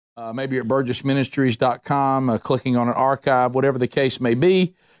maybe at burgessministries.com, clicking on an archive, whatever the case may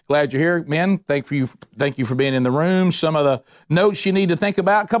be. Glad you're here, men. Thank you for being in the room. Some of the notes you need to think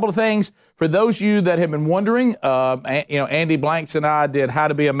about. A couple of things for those of you that have been wondering. Andy Blanks and I did How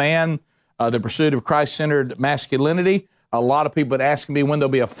to Be a Man, the Pursuit of Christ-Centered Masculinity. A lot of people have been asking me when there'll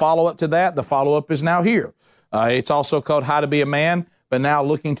be a follow-up to that. The follow-up is now here. It's also called How to Be a Man, but now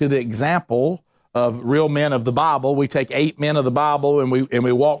looking to the example of real men of the Bible. We take 8 men of the Bible and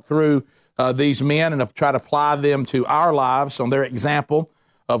we walk through these men and try to apply them to our lives on their example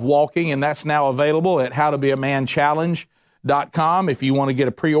of walking, and that's now available at howtobeamanchallenge.com if you want to get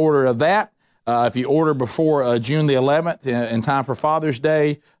a pre-order of that. If you order before June the 11th in time for Father's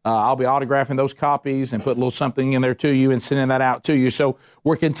Day, I'll be autographing those copies and put a little something in there to you and sending that out to you. So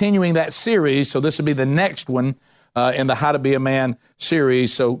we're continuing that series, so this will be the next one in the How to Be a Man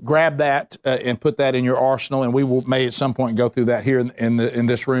series. So grab that and put that in your arsenal, and we may at some point go through that here in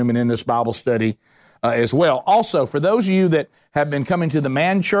this room and in this Bible study as well. Also, for those of you that have been coming to the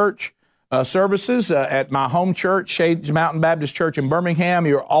Man Church services at my home church, Shades Mountain Baptist Church in Birmingham,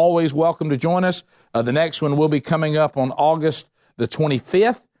 you're always welcome to join us. The next one will be coming up on August the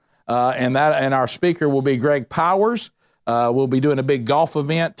 25th, and our speaker will be Greg Powers. We'll be doing a big golf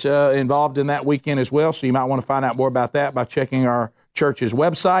event involved in that weekend as well, so you might want to find out more about that by checking our church's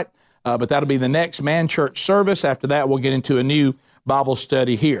website. But that'll be the next Man Church service. After that, we'll get into a new Bible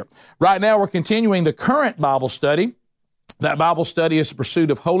study here. Right now, we're continuing the current Bible study. That Bible study is The Pursuit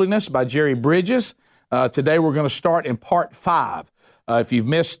of Holiness by Jerry Bridges. Today, we're going to start in part 5. If you've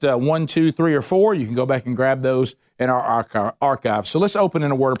missed 1, 2, 3, or 4, you can go back and grab those in our archive. So let's open in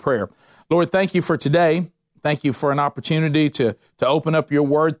a word of prayer. Lord, thank you for today. Thank you for an opportunity to open up your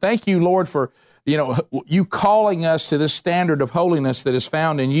word. Thank you, Lord, for you calling us to this standard of holiness that is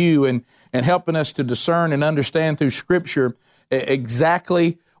found in you and helping us to discern and understand through Scripture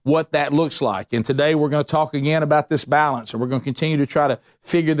exactly what that looks like. And today we're going to talk again about this balance, and we're going to continue to try to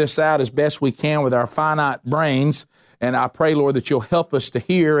figure this out as best we can with our finite brains. And I pray, Lord, that you'll help us to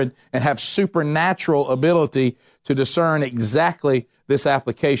hear and have supernatural ability to discern exactly this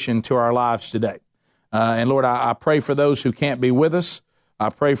application to our lives today. And Lord, I pray for those who can't be with us. I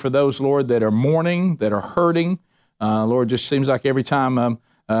pray for those, Lord, that are mourning, that are hurting. Lord, just seems like every time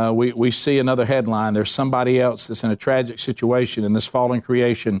we see another headline, there's somebody else that's in a tragic situation in this fallen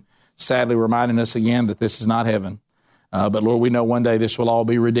creation, sadly reminding us again that this is not heaven. But Lord, we know one day this will all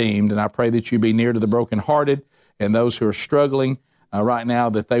be redeemed, and I pray that you be near to the brokenhearted and those who are struggling right now,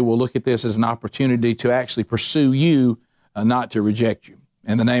 that they will look at this as an opportunity to actually pursue you, not to reject you.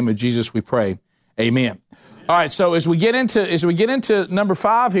 In the name of Jesus we pray. Amen. All right, so as we get into number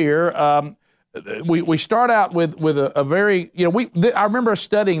 5 here, we start out with a very, I remember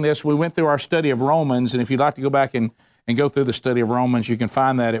studying this. We went through our study of Romans, and if you'd like to go back and go through the study of Romans, you can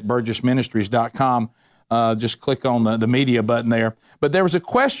find that at burgessministries.com. Just click on the media button there. But there was a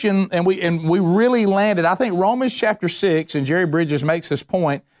question, and we really landed, I think Romans chapter 6, and Jerry Bridges makes this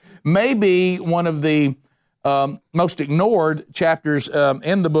point, may be one of the most ignored chapters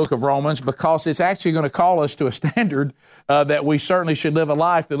in the book of Romans, because it's actually going to call us to a standard that we certainly should live a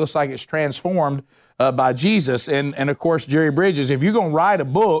life that looks like it's transformed by Jesus. And of course, Jerry Bridges, if you're going to write a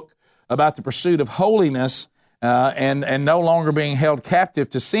book about the pursuit of holiness and no longer being held captive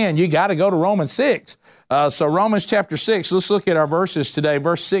to sin, you got to go to Romans 6. So Romans chapter 6, let's look at our verses today,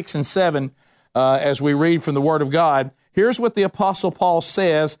 verse 6 and 7, as we read from the Word of God. Here's what the Apostle Paul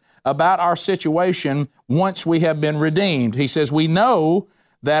says about our situation once we have been redeemed. He says, we know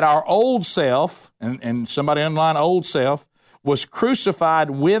that our old self, and somebody underline old self, was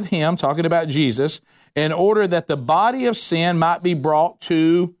crucified with him, talking about Jesus, in order that the body of sin might be brought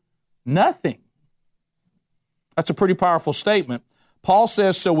to nothing. That's a pretty powerful statement. Paul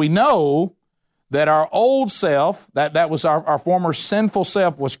says, so we know that our old self, that was our former sinful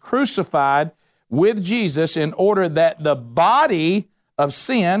self, was crucified with Jesus in order that the body of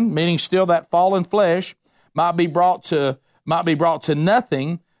sin, meaning still that fallen flesh, might be brought to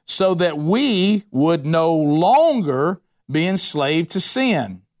nothing, so that we would no longer be enslaved to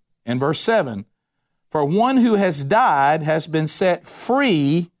sin. In verse 7, for one who has died has been set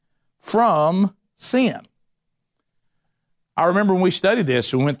free from sin. I remember when we studied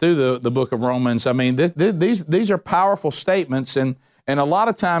this, we went through the book of Romans. I mean, these are powerful statements, and a lot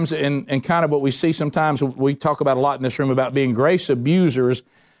of times, in kind of what we see sometimes, we talk about a lot in this room about being grace abusers.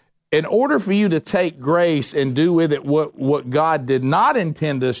 In order for you to take grace and do with it what God did not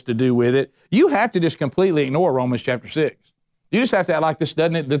intend us to do with it, you have to just completely ignore Romans chapter 6. You just have to act like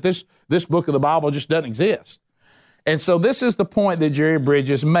this book of the Bible just doesn't exist. And so this is the point that Jerry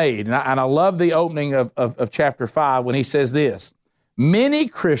Bridges made. And I love the opening of chapter 5 when he says this. many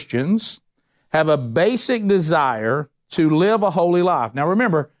Christians have a basic desire to live a holy life. Now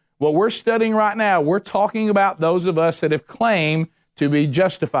remember, what we're studying right now, we're talking about those of us that have claimed to be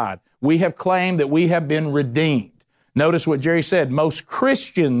justified. We have claimed that we have been redeemed. Notice what Jerry said. Most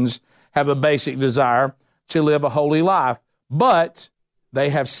Christians have a basic desire to live a holy life, but they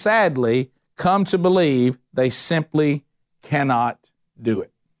have sadly come to believe they simply cannot do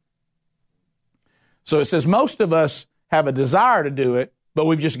it. So it says most of us have a desire to do it, but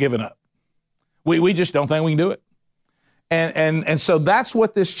we've just given up. We just don't think we can do it. And so that's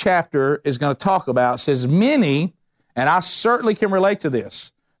what this chapter is going to talk about. It says many, and I certainly can relate to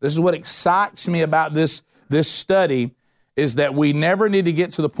this. This is what excites me about this study, is that we never need to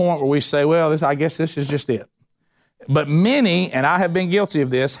get to the point where we say, well, I guess this is just it. But many, and I have been guilty of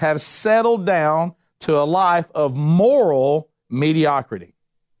this, have settled down to a life of moral mediocrity,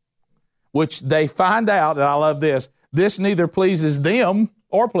 which they find out, and I love this neither pleases them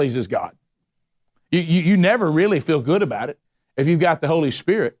or pleases God. You never really feel good about it if you've got the Holy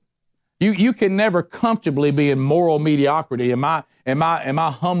Spirit. You can never comfortably be in moral mediocrity, in my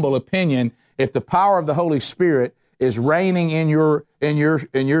humble opinion, if the power of the Holy Spirit is reigning in your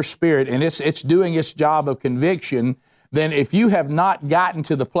spirit and it's doing its job of conviction. Then if you have not gotten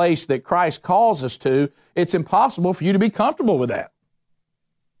to the place that Christ calls us to, it's impossible for you to be comfortable with that.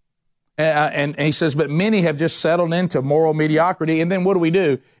 And he says, but many have just settled into moral mediocrity. And then what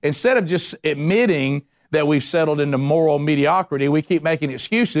do? Instead of just admitting that we've settled into moral mediocrity, we keep making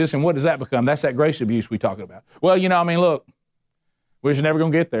excuses. And what does that become? That's that grace abuse we're talking about. Well, look, we're just never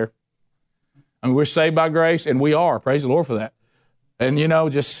going to get there. We're saved by grace, and we are. Praise the Lord for that. And,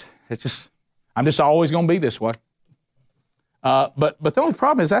 I'm just always going to be this way. But the only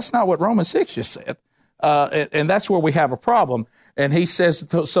problem is that's not what Romans 6 just said. And that's where we have a problem. And he says,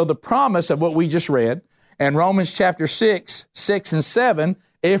 so the promise of what we just read, and Romans chapter 6 and 7,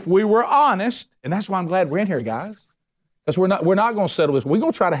 if we were honest, and that's why I'm glad we're in here, guys, because we're not going to settle this. We're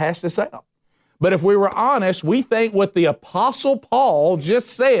going to try to hash this out. But if we were honest, we think what the Apostle Paul just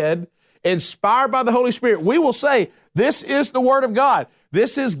said, inspired by the Holy Spirit, we will say, this is the Word of God.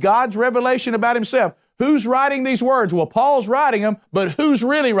 This is God's revelation about Himself. Who's writing these words? Well, Paul's writing them, but who's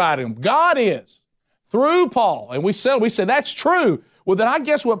really writing them? God is. Through Paul. And we said, that's true. Well, then I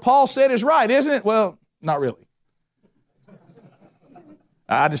guess what Paul said is right, isn't it? Well, not really.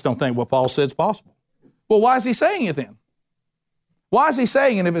 I just don't think what Paul said is possible. Well, why is he saying it then? Why is he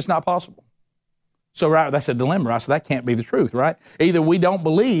saying it if it's not possible? So, right, that's a dilemma. So that can't be the truth, right? Either we don't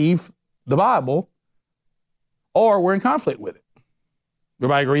believe the Bible or we're in conflict with it.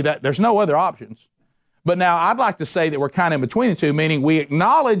 Everybody agree that? There's no other options. But now I'd like to say that we're kind of in between the two, meaning we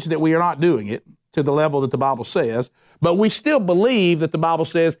acknowledge that we are not doing it to the level that the Bible says, but we still believe that the Bible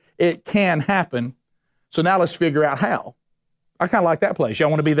says it can happen. So now let's figure out how. I kind of like that place. Y'all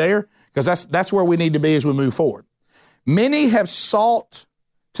want to be there? Because that's where we need to be as we move forward. Many have sought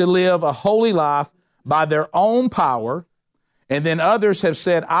to live a holy life by their own power, and then others have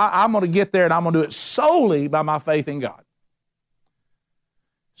said, I'm going to get there and I'm going to do it solely by my faith in God.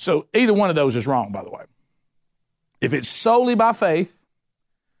 So either one of those is wrong, by the way. If it's solely by faith,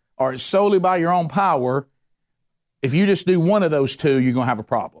 or it's solely by your own power, if you just do one of those two, you're going to have a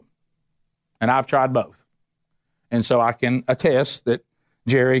problem. And I've tried both. And so I can attest that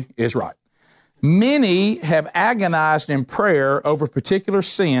Jerry is right. Many have agonized in prayer over particular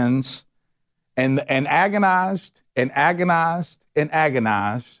sins and agonized and agonized and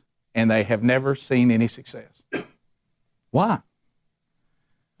agonized, and they have never seen any success. Why?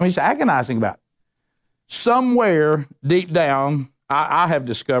 He's agonizing about it. Somewhere deep down, I have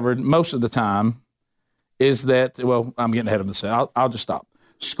discovered most of the time is that, well, I'm getting ahead of myself. I'll just stop.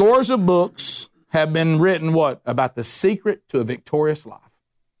 Scores of books have been written, what? About the secret to a victorious life.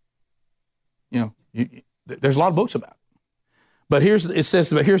 There's a lot of books about it. But here's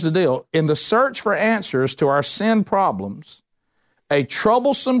the deal. In the search for answers to our sin problems, a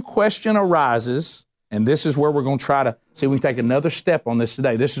troublesome question arises, and this is where we're going to try to see if we can take another step on this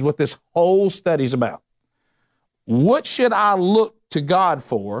today. This is what this whole study's about. What should I look to God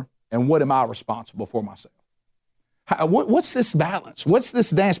for, and what am I responsible for myself? What's this balance? What's this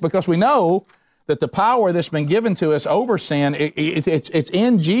dance? Because we know that the power that's been given to us over sin, it's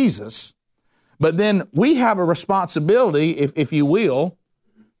in Jesus. But then we have a responsibility, if you will,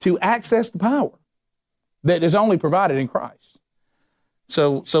 to access the power that is only provided in Christ.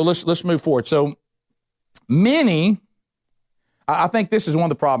 So let's move forward. So many, I think this is one of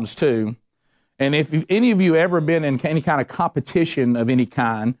the problems too. And if any of you ever been in any kind of competition of any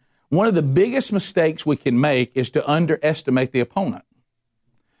kind, one of the biggest mistakes we can make is to underestimate the opponent.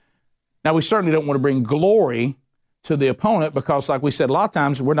 Now, we certainly don't want to bring glory to the opponent, because like we said, a lot of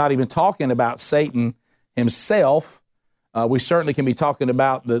times we're not even talking about Satan himself. We certainly can be talking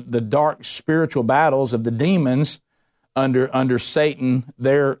about the dark spiritual battles of the demons under Satan,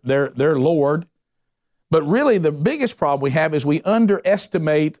 their Lord. But really the biggest problem we have is we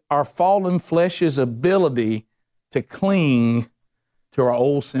underestimate our fallen flesh's ability to cling to our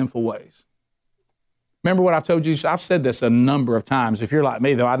old sinful ways. Remember what I've told you? I've said this a number of times. If you're like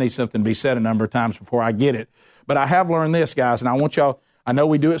me, though, I need something to be said a number of times before I get it. But I have learned this, guys, and I want y'all, I know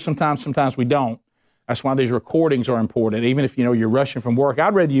we do it sometimes we don't. That's why these recordings are important. Even if, you're rushing from work,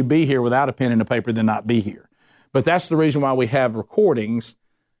 I'd rather you be here without a pen and a paper than not be here. But that's the reason why we have recordings.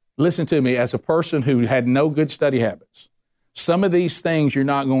 Listen to me, as a person who had no good study habits, some of these things you're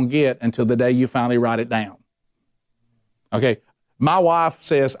not going to get until the day you finally write it down. Okay, my wife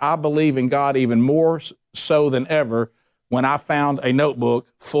says, I believe in God even more so than ever when I found a notebook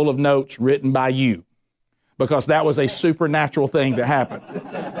full of notes written by you, because that was a supernatural thing that happened.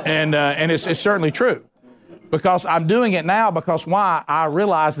 And it's certainly true, because I'm doing it now because why? I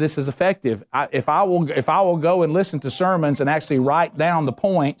realize this is effective. If I will go and listen to sermons and actually write down the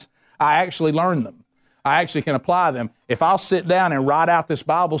points, I actually learn them. I actually can apply them. If I'll sit down and write out this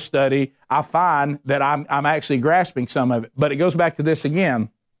Bible study, I find that I'm actually grasping some of it. But it goes back to this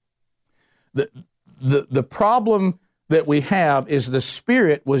again. The problem that we have is the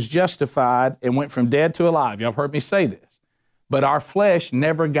spirit was justified and went from dead to alive. Y'all have heard me say this. But our flesh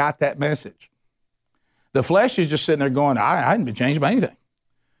never got that message. The flesh is just sitting there going, I hadn't been changed by anything.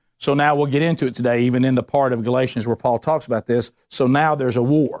 So now we'll get into it today, even in the part of Galatians where Paul talks about this. So now there's a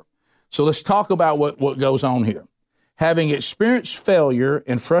war. So let's talk about what goes on here. Having experienced failure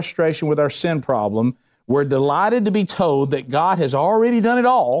and frustration with our sin problem, we're delighted to be told that God has already done it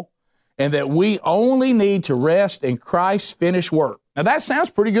all and that we only need to rest in Christ's finished work. Now that sounds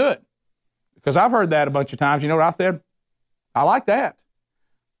pretty good, because I've heard that a bunch of times. You know what I said? I like that.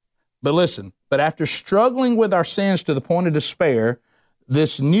 But listen, but after struggling with our sins to the point of despair,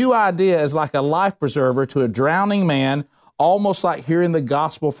 this new idea is like a life preserver to a drowning man, almost like hearing the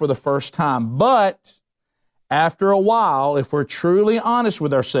gospel for the first time. But after a while, if we're truly honest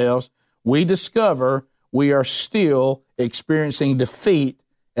with ourselves, we discover we are still experiencing defeat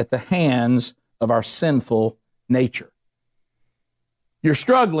at the hands of our sinful nature. You're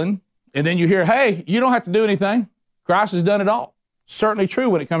struggling, and then you hear, hey, you don't have to do anything. Christ has done it all. Certainly true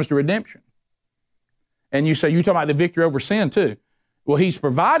when it comes to redemption. And you say, you're talking about the victory over sin too. Well, he's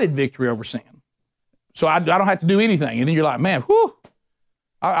provided victory over sin. So I don't have to do anything. And then you're like, man, whew,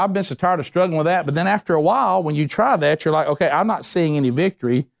 I've been so tired of struggling with that. But then after a while, when you try that, you're like, okay, I'm not seeing any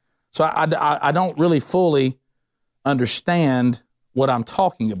victory. So I don't really fully understand what I'm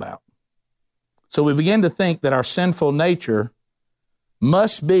talking about. So we begin to think that our sinful nature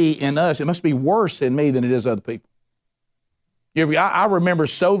must be in us. It must be worse in me than it is other people. I remember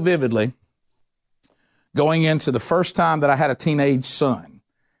so vividly going into the first time that I had a teenage son,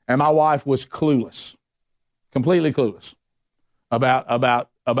 and my wife was clueless, completely clueless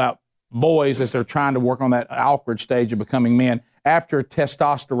about boys as they're trying to work on that awkward stage of becoming men after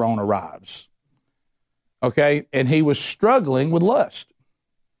testosterone arrives. Okay, and he was struggling with lust.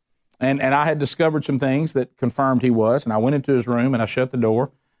 And I had discovered some things that confirmed he was, and I went into his room and I shut the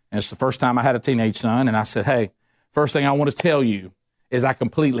door, and it's the first time I had a teenage son, and I said, hey, first thing I want to tell you is I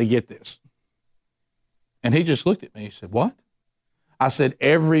completely get this. And he just looked at me. He said, what? I said,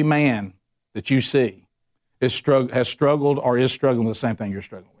 every man that you see has struggled or is struggling with the same thing you're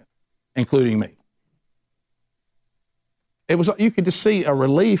struggling with, including me. It was, you could just see a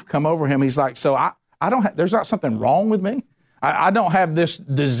relief come over him. He's like, so I don't have, there's not something wrong with me. I don't have this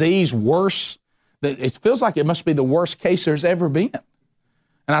disease worse, that it feels like it must be the worst case there's ever been.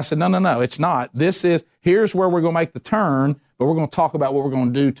 And I said, no, it's not. Here's where we're going to make the turn, but we're going to talk about what we're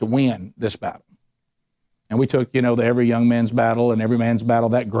going to do to win this battle. And we took, the Every Young Man's Battle and Every Man's Battle,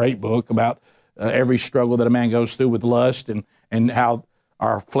 that great book about every struggle that a man goes through with lust and how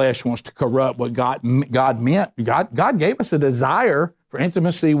our flesh wants to corrupt what God meant. God gave us a desire for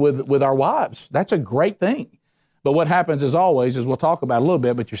intimacy with our wives. That's a great thing. But what happens as always is we'll talk about it a little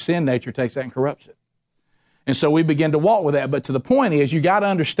bit, but your sin nature takes that and corrupts it. And so we begin to walk with that. But to the point is, you got to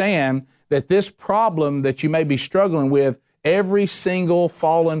understand that this problem that you may be struggling with, every single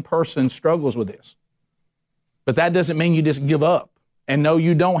fallen person struggles with this. But that doesn't mean you just give up. And no,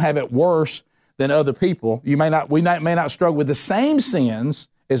 you don't have it worse than other people. We may not struggle with the same sins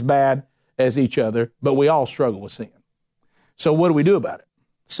as bad as each other, but we all struggle with sin. So what do we do about it?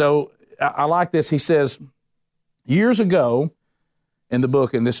 So I like this. He says, years ago in the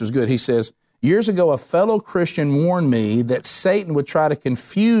book, and this was good, he says, years ago, a fellow Christian warned me that Satan would try to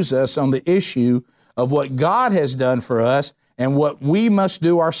confuse us on the issue of what God has done for us and what we must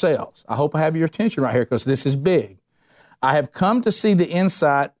do ourselves. I hope I have your attention right here because this is big. I have come to see the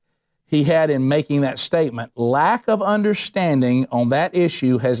insight he had in making that statement. Lack of understanding on that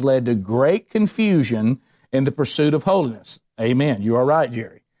issue has led to great confusion in the pursuit of holiness. Amen. You are right,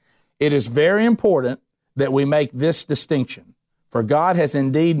 Jerry. It is very important that we make this distinction. For God has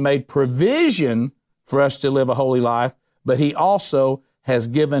indeed made provision for us to live a holy life, but he also has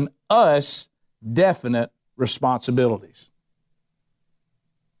given us definite responsibilities.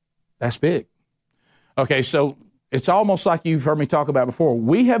 That's big. Okay, so it's almost like you've heard me talk about before.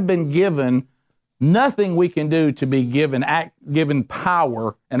 We have been given nothing we can do to be given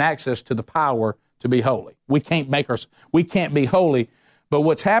power and access to the power to be holy. We can't be holy. But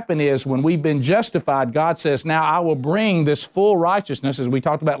what's happened is when we've been justified, God says, now I will bring this full righteousness, as we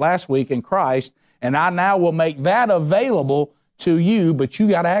talked about last week, in Christ, and I now will make that available to you, but you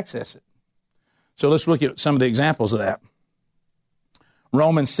got to access it. So let's look at some of the examples of that.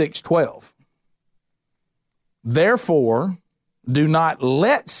 Romans 6:12. Therefore, do not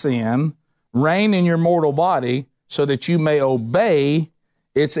let sin reign in your mortal body so that you may obey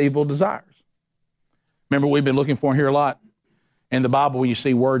its evil desires. Remember, we've been looking for here a lot in the Bible when you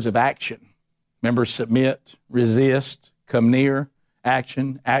see words of action. Remember, submit, resist, come near,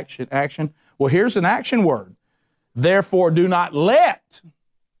 action, action, action. Well, here's an action word. Therefore, do not let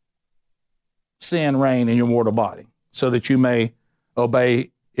sin reign in your mortal body so that you may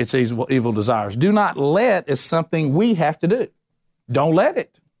obey its evil desires. Do not let is something we have to do. Don't let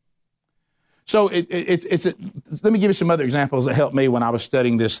it. So let me give you some other examples that helped me when I was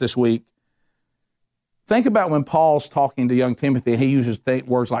studying this week. Think about when Paul's talking to young Timothy and he uses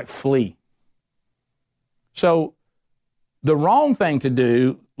words like flee. So the wrong thing to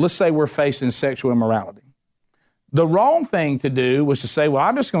do, let's say we're facing sexual immorality. The wrong thing to do was to say, well,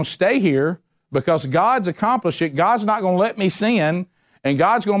 I'm just going to stay here because God's accomplished it. God's not going to let me sin, and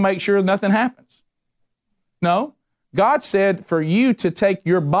God's going to make sure nothing happens. No. God said for you to take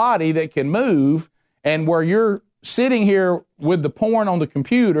your body that can move, and where you're sitting here with the porn on the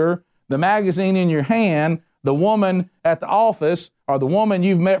computer, the magazine in your hand, the woman at the office, or the woman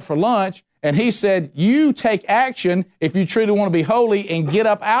you've met for lunch, and he said, you take action if you truly want to be holy and get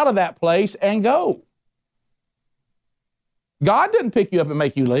up out of that place and go. God didn't pick you up and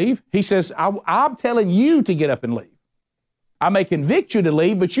make you leave. He says, I'm telling you to get up and leave. I may convict you to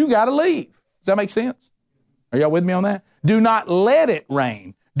leave, but you got to leave. Does that make sense? Are y'all with me on that? Do not let it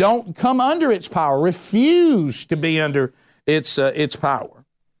reign. Don't come under its power. Refuse to be under its power.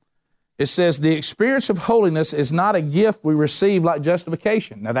 It says the experience of holiness is not a gift we receive like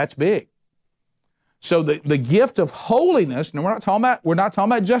justification. Now that's big. So the gift of holiness, now we're not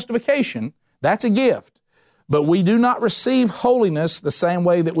talking about justification. That's a gift. But we do not receive holiness the same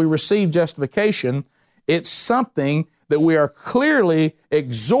way that we receive justification. It's something that we are clearly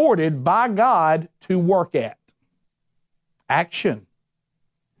exhorted by God to work at. Action.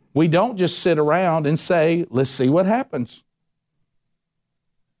 We don't just sit around and say, let's see what happens.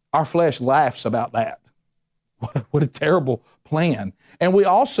 Our flesh laughs about that. What a terrible plan. And we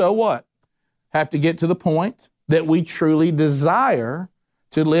also what? Have to get to the point that we truly desire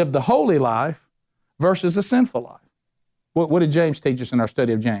to live the holy life versus a sinful life. What did James teach us in our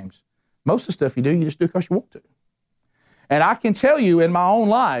study of James? Most of the stuff you do, you just do because you want to. And I can tell you in my own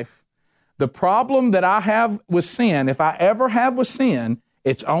life, the problem that I have with sin, if I ever have with sin,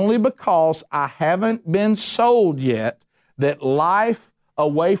 it's only because I haven't been sold yet that life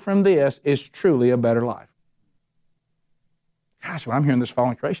away from this is truly a better life. Gosh, when I'm hearing this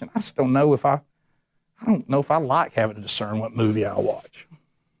fallen creation, I just don't know if I like having to discern what movie I'll watch.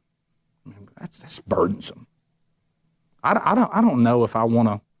 I mean, that's burdensome. I don't know if I want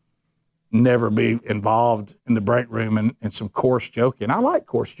to never be involved in the break room in some coarse joking. I like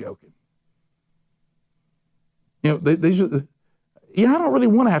coarse joking. You know, I don't really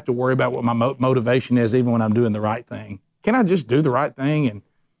want to have to worry about what my motivation is even when I'm doing the right thing. Can I just do the right thing? And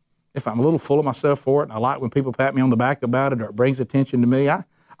if I'm a little full of myself for it, and I like when people pat me on the back about it or it brings attention to me,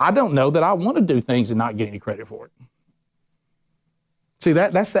 I don't know that I want to do things and not get any credit for it. See,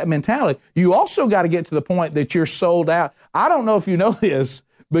 that's that mentality. You also got to get to the point that you're sold out. I don't know if you know this,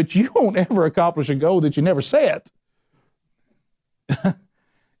 but you won't ever accomplish a goal that you never set.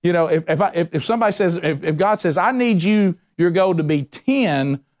 You know, if somebody says, if God says, I need your goal to be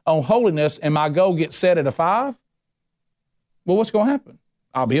 10 on holiness, and my goal gets set at a 5, well, what's going to happen?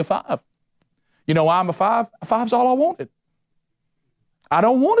 I'll be a 5. You know why I'm a 5? A 5's all I wanted. I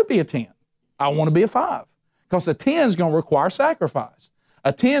don't want to be a 10. I want to be a 5. Because the 10 is going to require sacrifice.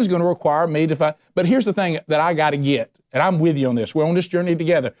 A 10 is going to require me to find, but here's the thing that I got to get, and I'm with you on this. We're on this journey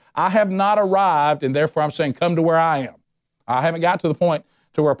together. I have not arrived, and therefore I'm saying, come to where I am. I haven't got to the point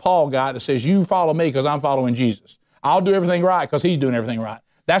to where Paul got that says, you follow me because I'm following Jesus. I'll do everything right because he's doing everything right.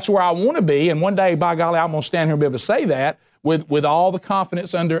 That's where I want to be, and one day, by golly, I'm going to stand here and be able to say that with all the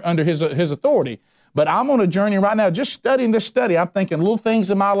confidence under his authority. But I'm on a journey right now, just studying this study. I'm thinking little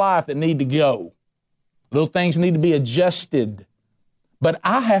things in my life that need to go. Little things need to be adjusted. But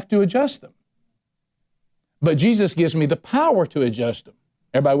I have to adjust them. But Jesus gives me the power to adjust them.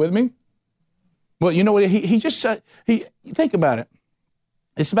 Everybody with me? Well, you know what? He just said, think about it.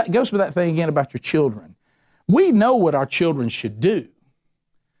 It goes with that thing again about your children. We know what our children should do,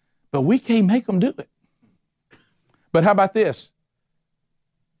 but we can't make them do it. But how about this?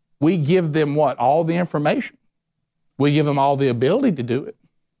 We give them what? All the information. We give them all the ability to do it.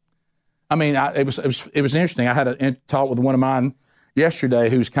 I mean, it was interesting. I had a talk with one of mine yesterday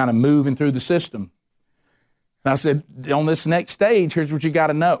who's kind of moving through the system. And I said, on this next stage, here's what you got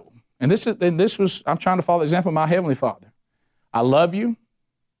to know. And I'm trying to follow the example of my Heavenly Father. I love you.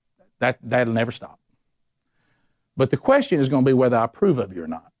 That'll never stop. But the question is going to be whether I approve of you or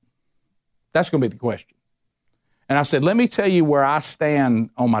not. That's going to be the question. And I said, let me tell you where I stand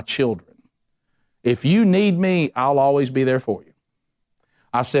on my children. If you need me, I'll always be there for you.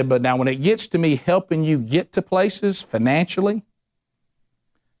 I said, but now when it gets to me helping you get to places financially,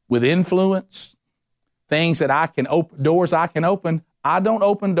 with influence, things that I can open, doors I can open, I don't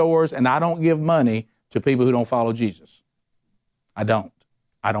open doors and I don't give money to people who don't follow Jesus. I don't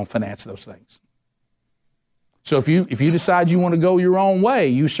finance those things. So if you decide you want to go your own way,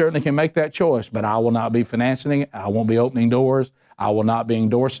 you certainly can make that choice, but I will not be financing it. I won't be opening doors. I will not be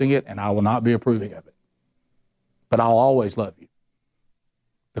endorsing it, and I will not be approving of it. But I'll always love you.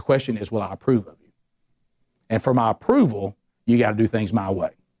 The question is, will I approve of you? And for my approval, you got to do things my way.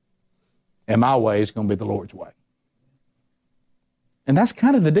 And my way is going to be the Lord's way. And that's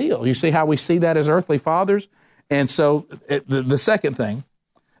kind of the deal. You see how we see that as earthly fathers? And so the second thing,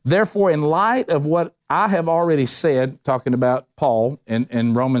 therefore, in light of what I have already said, talking about Paul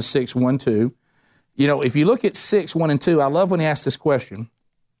in Romans 6, 1, 2, you know, if you look at 6, 1, and 2, I love when he asks this question.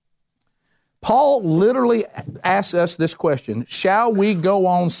 Paul literally asks us this question, shall we go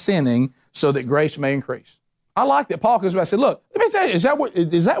on sinning so that grace may increase? I like that Paul comes back and said, look, let me tell you, is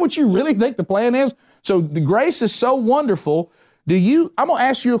that what you really think the plan is? So the grace is so wonderful. I'm going to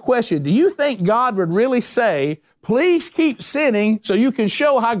ask you a question. Do you think God would really say, please keep sinning so you can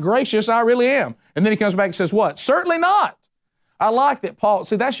show how gracious I really am? And then he comes back and says, what? Certainly not. I like that Paul,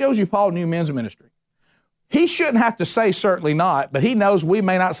 see, that shows you Paul knew men's ministry. He shouldn't have to say certainly not, but he knows we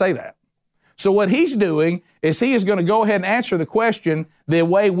may not say that. So what he's doing is he is going to go ahead and answer the question the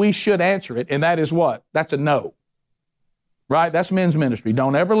way we should answer it, and that is what? That's a no. Right? That's men's ministry.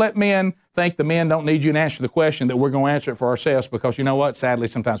 Don't ever let men think the men don't need you to answer the question, that we're going to answer it for ourselves, because you know what? Sadly,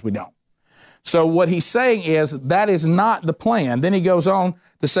 sometimes we don't. So what he's saying is that is not the plan. Then he goes on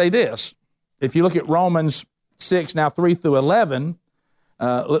to say this. If you look at Romans 6, now 3 through 11,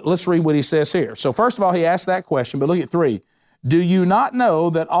 let's read what he says here. So first of all, he asked that question, but look at 3. Do you not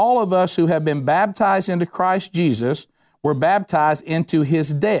know that all of us who have been baptized into Christ Jesus were baptized into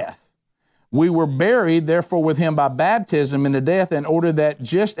his death? We were buried, therefore, with him by baptism into death, in order that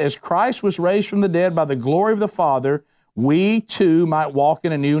just as Christ was raised from the dead by the glory of the Father, we too might walk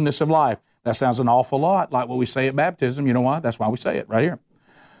in a newness of life. That sounds an awful lot like what we say at baptism. You know why? That's why we say it right here.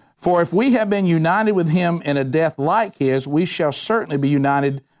 For if we have been united with him in a death like his, we shall certainly be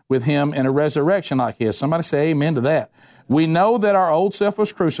united with him in a resurrection like his. Somebody say amen to that. We know that our old self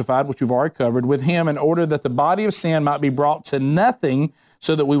was crucified, which we've already covered, with him in order that the body of sin might be brought to nothing,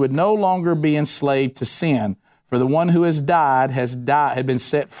 so that we would no longer be enslaved to sin. For the one who had been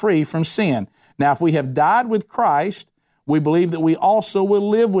set free from sin. Now, if we have died with Christ, we believe that we also will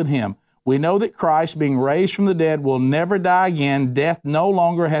live with him. We know that Christ, being raised from the dead, will never die again. Death no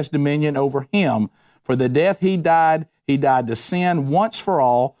longer has dominion over him. For the death he died to sin once for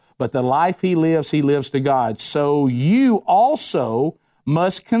all, but the life he lives to God. So you also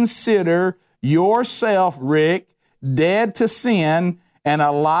must consider yourself, Rick, dead to sin and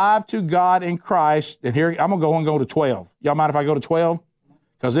alive to God in Christ. And here, I'm going to go to 12. Y'all mind if I go to 12?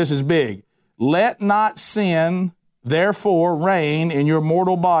 Because this is big. Let not sin, therefore, reign in your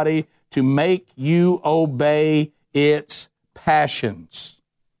mortal body to make you obey its passions.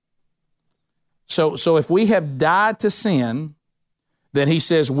 So if we have died to sin, then he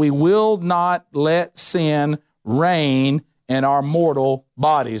says we will not let sin reign in our mortal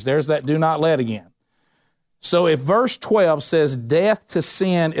bodies. There's that do not let again. So if verse 12 says death to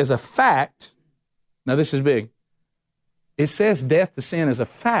sin is a fact, now this is big. It says death to sin is a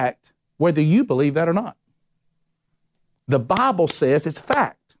fact, whether you believe that or not. The Bible says it's a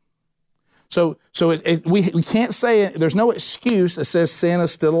fact. So we can't say it. There's no excuse that says sin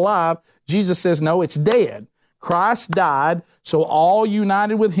is still alive. Jesus says, no, it's dead. Christ died, so all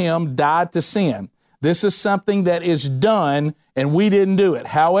united with him died to sin. This is something that is done, and we didn't do it.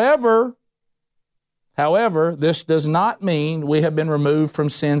 However, this does not mean we have been removed from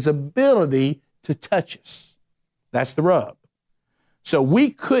sin's ability to touch us. That's the rub. So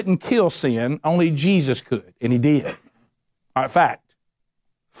we couldn't kill sin, only Jesus could, and he did. All right,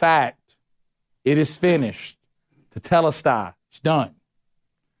 fact. It is finished. Tetelestai. It's done.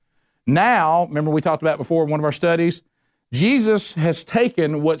 Now, remember we talked about before in one of our studies, Jesus has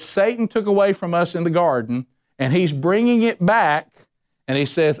taken what Satan took away from us in the garden, and he's bringing it back, and he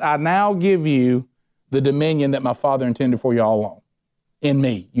says, I now give you the dominion that my Father intended for you all along. In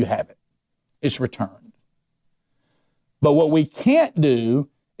me, you have it. It's returned. But what we can't do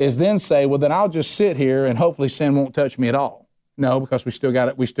is then say, well, then I'll just sit here and hopefully sin won't touch me at all. No, because we still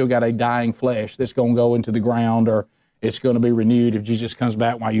got a dying flesh that's going to go into the ground, or it's going to be renewed if Jesus comes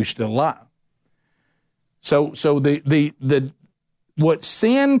back while you're still alive. So what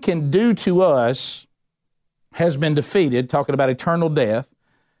sin can do to us has been defeated, talking about eternal death,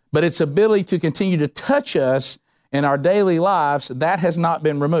 but its ability to continue to touch us in our daily lives, that has not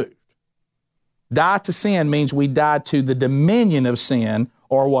been removed. Die to sin means we died to the dominion of sin,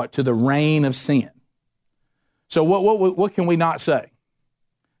 or what? To the reign of sin. So what can we not say?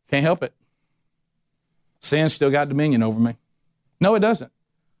 Can't help it. Sin's still got dominion over me. No, it doesn't.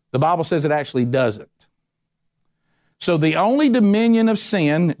 The Bible says it actually doesn't. So the only dominion of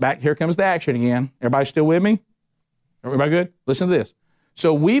sin, back here comes the action again. Everybody still with me? Everybody good? Listen to this.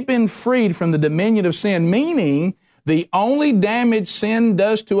 So we've been freed from the dominion of sin, meaning the only damage sin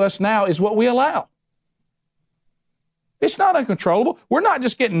does to us now is what we allow. It's not uncontrollable. We're not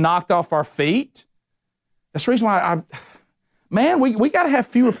just getting knocked off our feet. That's the reason why we got to have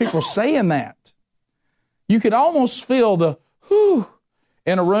fewer people saying that. You could almost feel the whew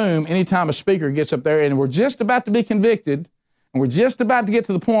in a room anytime a speaker gets up there and we're just about to be convicted and we're just about to get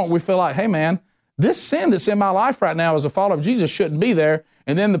to the point where we feel like, hey man, this sin that's in my life right now as a follower of Jesus shouldn't be there.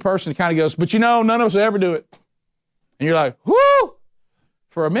 And then the person kind of goes, but none of us will ever do it. And you're like, whoo!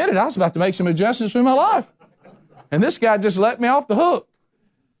 For a minute, I was about to make some adjustments in my life. And this guy just let me off the hook.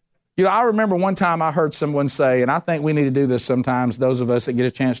 I remember one time I heard someone say, and I think we need to do this sometimes, those of us that get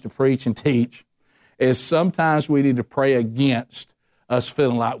a chance to preach and teach, is sometimes we need to pray against us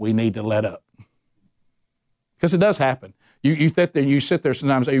feeling like we need to let up. Because it does happen. You sit there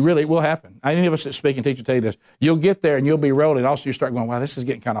sometimes, it really will happen. Any of us that speak and teach will tell you this. You'll get there and you'll be rolling. Also, you start going, wow, this is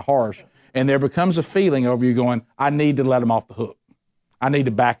getting kind of harsh. And there becomes a feeling over you going, I need to let them off the hook. I need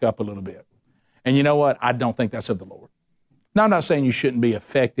to back up a little bit. And you know what? I don't think that's of the Lord. Now, I'm not saying you shouldn't be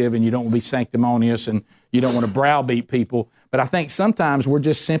effective and you don't want to be sanctimonious and you don't want to browbeat people, but I think sometimes we're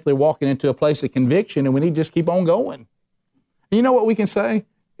just simply walking into a place of conviction and we need to just keep on going. And you know what we can say?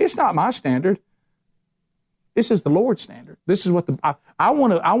 It's not my standard. This is the Lord's standard. This is what I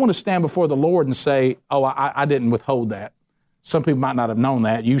want to stand before the Lord and say, oh, I didn't withhold that. Some people might not have known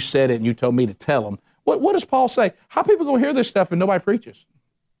that. You said it and you told me to tell them. What does Paul say? How are people going to hear this stuff and nobody preaches?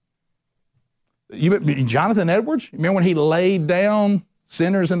 Jonathan Edwards, remember when he laid down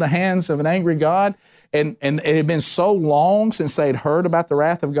sinners in the hands of an angry God? And it had been so long since they had heard about the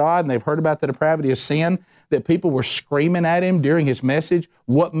wrath of God and they've heard about the depravity of sin that people were screaming at him during his message,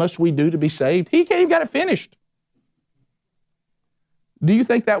 what must we do to be saved? He can't even got it finished. Do you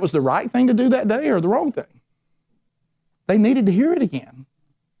think that was the right thing to do that day or the wrong thing? They needed to hear it again.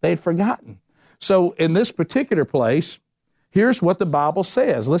 They had forgotten. So in this particular place, here's what the Bible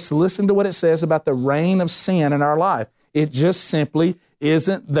says. Let's listen to what it says about the reign of sin in our life. It just simply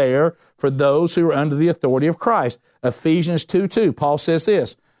isn't there for those who are under the authority of Christ. Ephesians 2:2, Paul says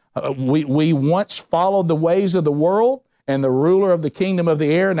this, we once followed the ways of the world and the ruler of the kingdom of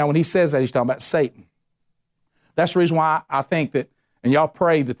the air. Now, when he says that, he's talking about Satan. That's the reason why I think that, and y'all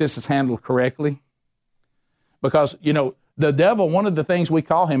pray that this is handled correctly, because, the devil, one of the things we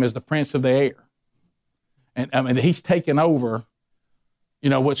call him is the prince of the air. And he's taken over,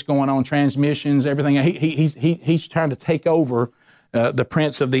 what's going on, transmissions, everything. He's trying to take over the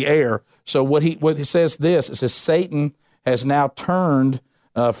prince of the air. So what he says this, it says Satan has now turned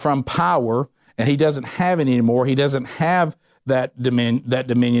from power, and he doesn't have it anymore. He doesn't have that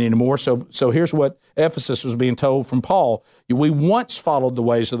dominion anymore. So here's what Ephesus was being told from Paul. We once followed the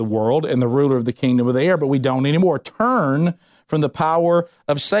ways of the world and the ruler of the kingdom of the air, but we don't anymore. Turn from the power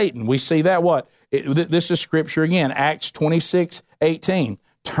of Satan. We see that what? This is Scripture again, Acts 26:18.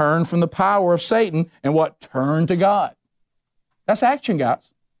 Turn from the power of Satan and what? Turn to God. That's action,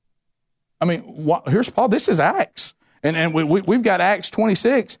 guys. I mean, here's Paul. This is Acts. And we've got Acts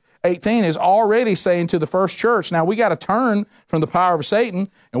 26:18 is already saying to the first church, now we got to turn from the power of Satan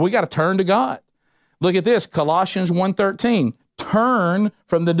and we got to turn to God. Look at this, Colossians 1:13, turn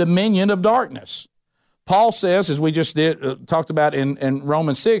from the dominion of darkness. Paul says, as we just talked about in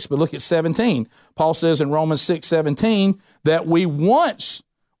Romans 6, but look at 17. Paul says in Romans 6:17 that we once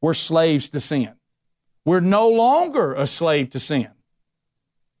were slaves to sin. We're no longer a slave to sin.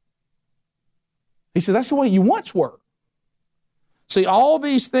 He said, that's the way you once were. See, all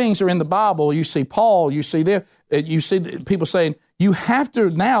these things are in the Bible. You see Paul, you see them, you see people saying, you have to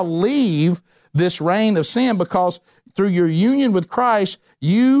now leave this reign of sin because through your union with Christ,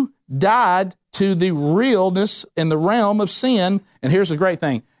 you died to the realness in the realm of sin. And here's the great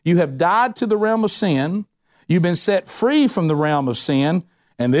thing. You have died to the realm of sin. You've been set free from the realm of sin.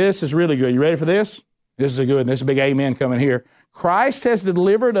 And this is really good. You ready for this? This is a good, this is a big amen coming here. Christ has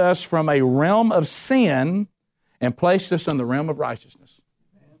delivered us from a realm of sin and placed us in the realm of righteousness.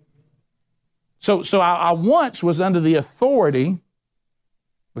 So I once was under the authority,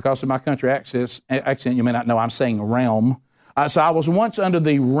 because of my country accent, you may not know I'm saying realm. So I was once under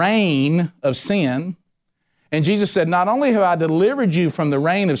the reign of sin. And Jesus said, not only have I delivered you from the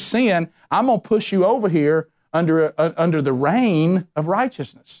reign of sin, I'm going to push you over here under the reign of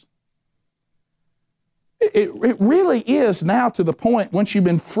righteousness. It really is now to the point, once you've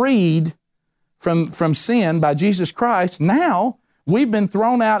been freed from sin by Jesus Christ, now we've been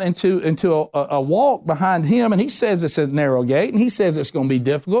thrown out into a walk behind Him, and He says it's a narrow gate, and He says it's going to be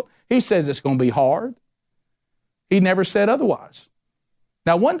difficult. He says it's going to be hard. He never said otherwise.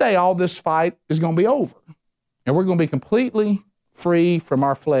 Now, one day all this fight is going to be over, and we're going to be completely free from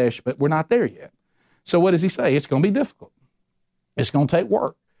our flesh, but we're not there yet. So what does He say? It's going to be difficult. It's going to take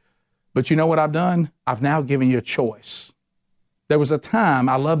work. But you know what I've done? I've now given you a choice. There was a time,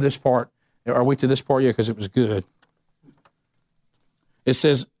 I love this part. Are we to this part yet? Because it was good. It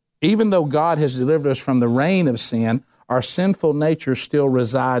says, even though God has delivered us from the reign of sin, our sinful nature still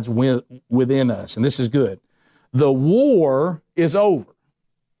resides within us. And this is good. The war is over.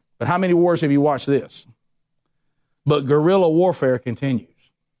 But how many wars have you watched this? But guerrilla warfare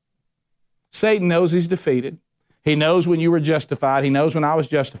continues. Satan knows he's defeated. He knows when you were justified. He knows when I was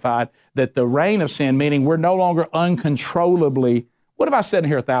justified, that the reign of sin, meaning we're no longer uncontrollably, what have I said in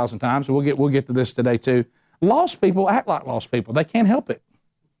here 1,000 times? We'll get to this today too. Lost people act like lost people. They can't help it.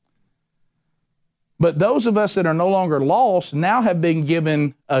 But those of us that are no longer lost now have been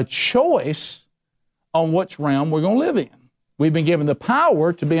given a choice on which realm we're going to live in. We've been given the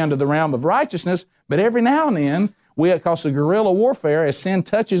power to be under the realm of righteousness, but every now and then, because of guerrilla warfare, as sin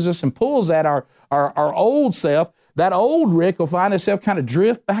touches us and pulls at our old self, that old Rick will find himself kind of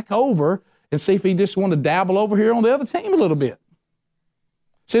drift back over and see if he just want to dabble over here on the other team a little bit.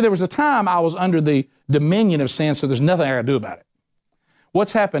 See, there was a time I was under the dominion of sin, so there's nothing I got to do about it.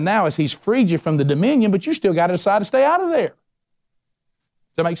 What's happened now is He's freed you from the dominion, but you still got to decide to stay out of there.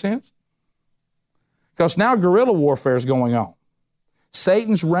 Does that make sense? Because now guerrilla warfare is going on.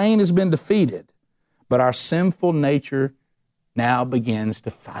 Satan's reign has been defeated, but our sinful nature now begins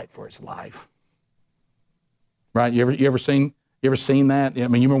to fight for its life. Right? You ever seen that? I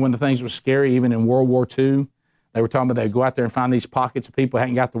mean, you remember when the things were scary, even in World War II? They were talking about they'd go out there and find these pockets of people who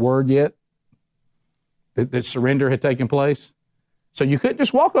hadn't got the word yet, that surrender had taken place. So you couldn't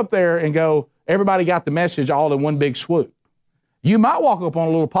just walk up there and go, everybody got the message all in one big swoop. You might walk up on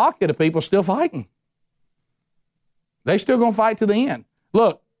a little pocket of people still fighting. They still going to fight to the end.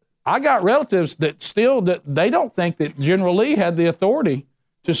 Look, I got relatives that they don't think that General Lee had the authority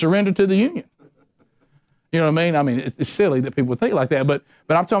to surrender to the Union. You know what I mean? I mean, it's silly that people think like that, but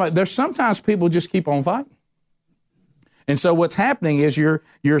I'm talking about there's sometimes people just keep on fighting. And so what's happening is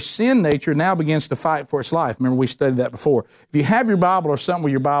your sin nature now begins to fight for its life. Remember, we studied that before. If you have your Bible or something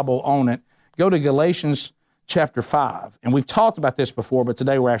with your Bible on it, go to Galatians chapter 5. And we've talked about this before, but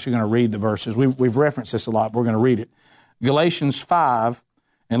today we're actually going to read the verses. We've referenced this a lot, but we're going to read it. Galatians 5,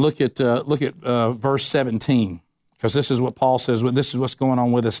 and look at verse 17, because this is what Paul says. This is what's going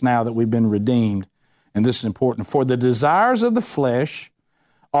on with us now that we've been redeemed, and this is important. For the desires of the flesh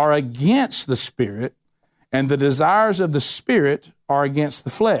are against the Spirit, and the desires of the Spirit are against the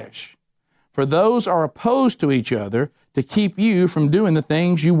flesh. For those are opposed to each other to keep you from doing the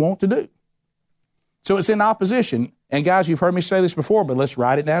things you want to do. So it's in opposition. And guys, you've heard me say this before, but let's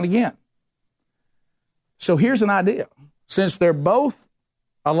write it down again. So here's an idea. Since they're both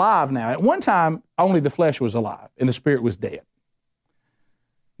alive now, at one time, only the flesh was alive and the Spirit was dead.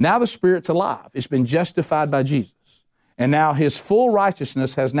 Now the Spirit's alive. It's been justified by Jesus. And now His full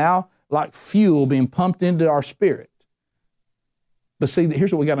righteousness has now, like fuel, being pumped into our spirit. But see,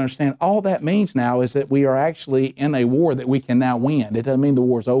 here's what we got to understand. All that means now is that we are actually in a war that we can now win. It doesn't mean the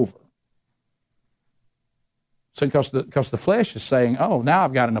war's over. So because the flesh is saying, oh, now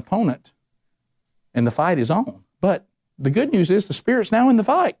I've got an opponent and the fight is on. But the good news is the Spirit's now in the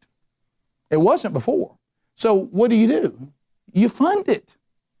fight. It wasn't before. So what do? You fund it.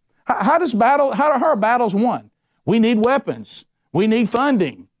 How are battles won? We need weapons. We need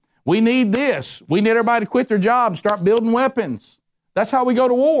funding. We need this. We need everybody to quit their job and start building weapons. That's how we go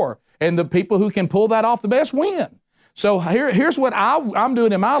to war. And the people who can pull that off the best win. So here's what I'm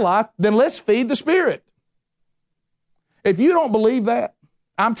doing in my life. Then let's feed the Spirit. If you don't believe that,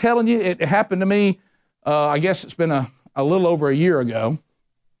 I'm telling you, it happened to me, I guess it's been a little over a year ago.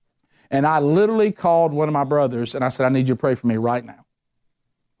 And I literally called one of my brothers and I said, I need you to pray for me right now.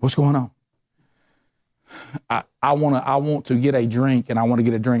 What's going on? I want to get a drink, and I want to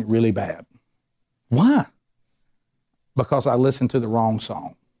get a drink really bad. Why? Because I listened to the wrong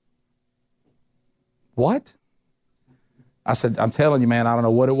song. What? I said, I'm telling you, man, I don't know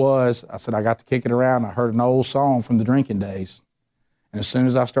what it was. I said, I got to kicking around. I heard an old song from the drinking days. And as soon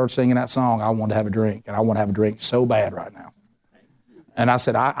as I started singing that song, I wanted to have a drink, and I want to have a drink so bad right now. And I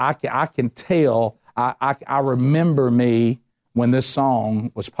said, I can tell, I remember me when this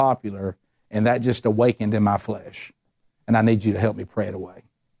song was popular, and that just awakened in my flesh. And I need you to help me pray it away.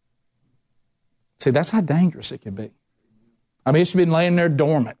 See, that's how dangerous it can be. I mean, it's been laying there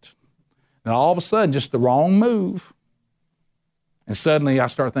dormant. And all of a sudden, just the wrong move. And suddenly I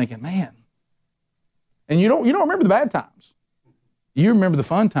start thinking, man. And you don't remember the bad times. You remember the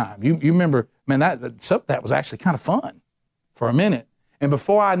fun time. You remember, man, that was actually kind of fun for a minute. And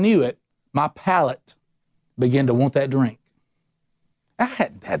before I knew it, my palate began to want that drink. I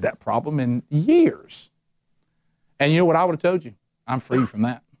hadn't had that problem in years. And you know what I would have told you? I'm free from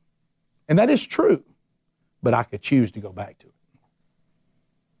that. And that is true. But I could choose to go back to it.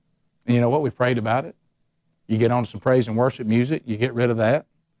 And you know what? We prayed about it. You get on some praise and worship music. You get rid of that.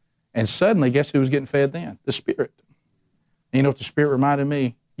 And suddenly, guess who was getting fed then? The Spirit. And you know what the Spirit reminded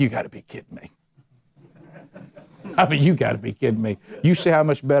me? You got to be kidding me. I mean, you got to be kidding me. You see how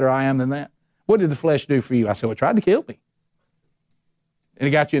much better I am than that? What did the flesh do for you? I said, well, it tried to kill me. And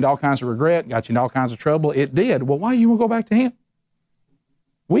it got you into all kinds of regret, got you into all kinds of trouble. It did. Well, why do you want to go back to Him?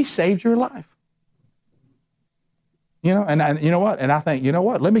 We saved your life. You know, and you know what? And I think, you know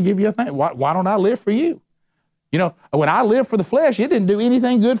what? Let me give you a thing. Why don't I live for you? You know, when I lived for the flesh, it didn't do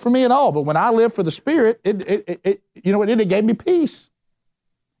anything good for me at all. But when I lived for the Spirit, you know what? It gave me peace.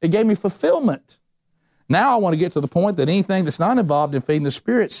 It gave me fulfillment. Now I want to get to the point that anything that's not involved in feeding the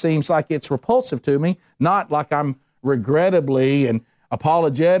Spirit seems like it's repulsive to me, not like I'm regrettably and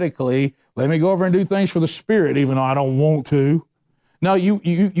apologetically, let me go over and do things for the Spirit, even though I don't want to. No,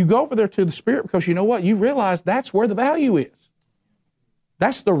 you go over there to the Spirit because you know what? You realize that's where the value is.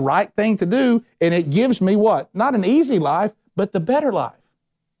 That's the right thing to do, and it gives me what? Not an easy life, but the better life.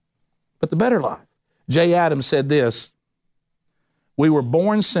 But the better life. Jay Adams said this, we were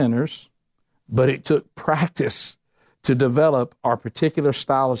born sinners, but it took practice to develop our particular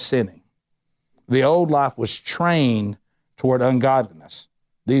style of sinning. The old life was trained toward ungodliness.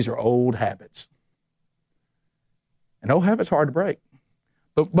 These are old habits. An old habit's hard to break.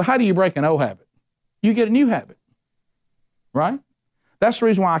 But how do you break an old habit? You get a new habit, right? That's the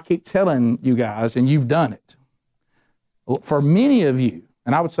reason why I keep telling you guys, and you've done it. For many of you,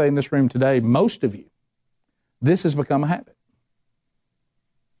 and I would say in this room today, most of you, this has become a habit.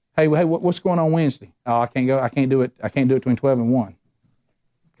 Hey, what's going on Wednesday? Oh, I can't go. I can't do it. I can't do it between 12 and 1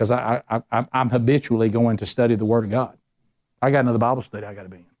 because I'm habitually going to study the Word of God. I got another Bible study I got to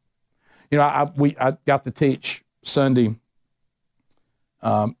be in. You know, I got to teach Sunday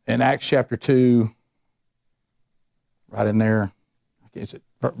in Acts chapter 2, right in there. Is it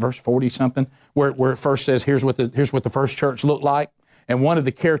verse 40 something? Where it first says, here's what the first church looked like. And one of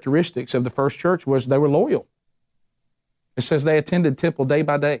the characteristics of the first church was they were loyal. It says they attended temple day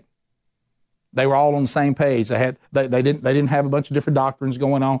by day. They were all on the same page. They didn't have a bunch of different doctrines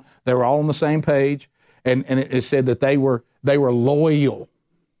going on. They were all on the same page. And it said that they were loyal.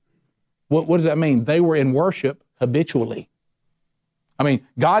 What does that mean? They were in worship habitually. I mean,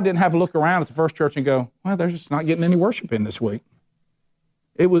 God didn't have to look around at the first church and go, well, they're just not getting any worship in this week.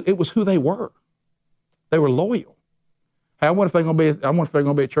 It was who they were. They were loyal. Hey, I wonder if they're going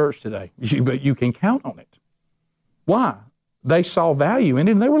to be at church today. But you can count on it. Why? They saw value in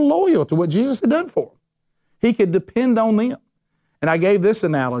it, and they were loyal to what Jesus had done for them. He could depend on them. And I gave this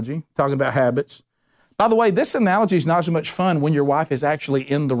analogy, talking about habits. By the way, this analogy is not so much fun when your wife is actually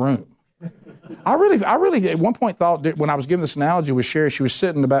in the room. I really at one point thought, when I was giving this analogy with Sherry, she was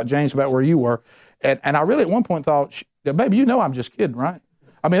sitting about James, about where you were, and I really at one point thought, Yeah, baby, you know I'm just kidding, right?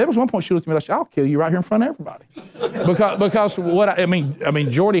 I mean, there was one point she looked at me like, I'll kill you right here in front of everybody. because what I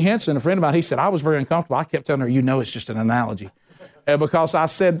mean, Jordy Henson, a friend of mine, he said, I was very uncomfortable. I kept telling her, you know, it's just an analogy. Because I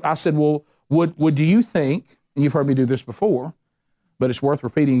said, well, would do you think, and you've heard me do this before, but it's worth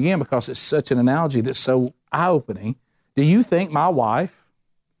repeating again because it's such an analogy that's so eye-opening. Do you think my wife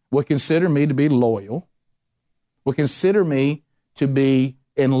would consider me to be loyal, would consider me to be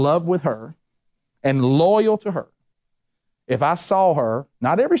in love with her and loyal to her if I saw her,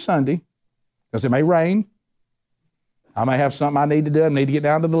 not every Sunday, because it may rain, I may have something I need to do, I need to get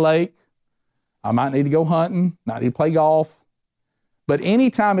down to the lake, I might need to go hunting, I need to play golf, but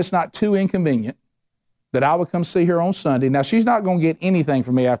anytime it's not too inconvenient, that I would come see her on Sunday. Now, she's not going to get anything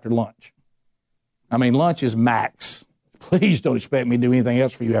from me after lunch. I mean, lunch is max. Please don't expect me to do anything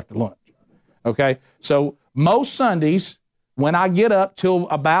else for you after lunch. Okay? So most Sundays, when I get up till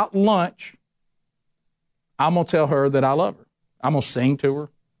about lunch, I'm going to tell her that I love her. I'm going to sing to her.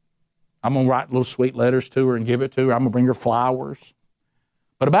 I'm going to write little sweet letters to her and give it to her. I'm going to bring her flowers.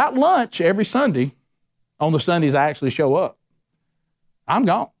 But about lunch every Sunday, on the Sundays I actually show up, I'm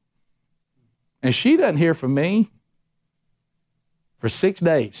gone. And she doesn't hear from me for 6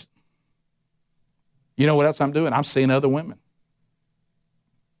 days. You know what else I'm doing? I'm seeing other women.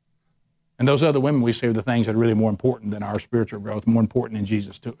 And those other women we see are the things that are really more important than our spiritual growth, more important than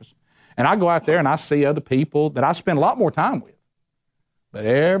Jesus to us. And I go out there and I see other people that I spend a lot more time with. But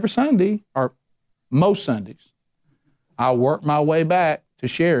every Sunday, or most Sundays, I work my way back to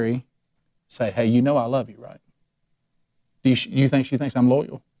Sherry, say, hey, you know I love you, right? Do you think she thinks I'm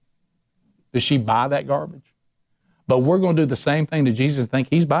loyal? Does she buy that garbage? But we're going to do the same thing to Jesus and think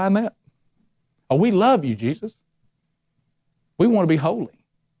he's buying that. Oh, we love you, Jesus. We want to be holy.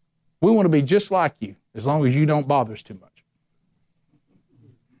 We want to be just like you, as long as you don't bother us too much.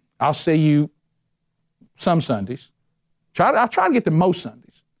 I'll see you some Sundays. I'll try to get to most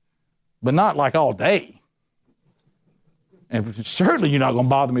Sundays, but not like all day. And certainly you're not going to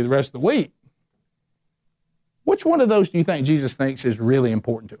bother me the rest of the week. Which one of those do you think Jesus thinks is really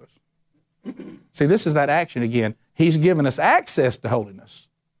important to us? See, this is that action again. He's given us access to holiness,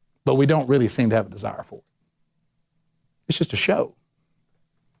 but we don't really seem to have a desire for it. It's just a show.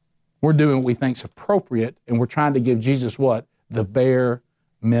 We're doing what we think is appropriate, and we're trying to give Jesus what? The bare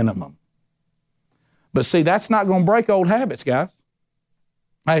minimum. But see, that's not going to break old habits, guys.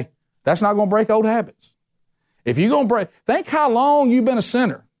 Hey, that's not going to break old habits. If you're going to break, think how long you've been a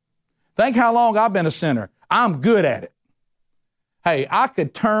sinner. Think how long I've been a sinner. I'm good at it. Hey, I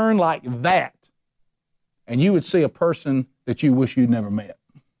could turn like that, and you would see a person that you wish you'd never met.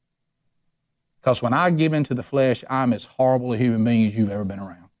 Because when I give into the flesh, I'm as horrible a human being as you've ever been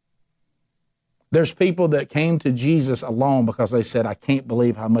around. There's people that came to Jesus alone because they said, I can't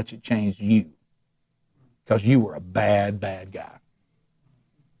believe how much it changed you. Because you were a bad, bad guy.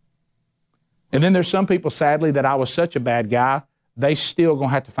 And then there's some people, sadly, that I was such a bad guy, they still going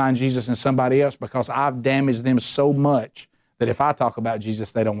to have to find Jesus in somebody else because I've damaged them so much that if I talk about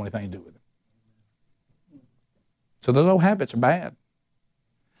Jesus, they don't want anything to do with him. So those old habits are bad.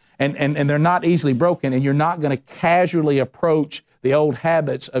 And they're not easily broken, and you're not going to casually approach the old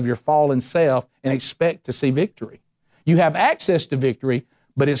habits of your fallen self and expect to see victory. You have access to victory,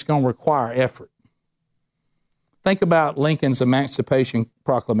 but it's going to require effort. Think about Lincoln's Emancipation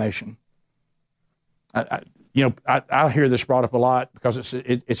Proclamation. I hear this brought up a lot because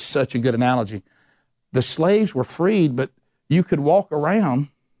it's such a good analogy. The slaves were freed, but you could walk around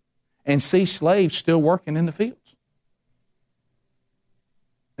and see slaves still working in the fields.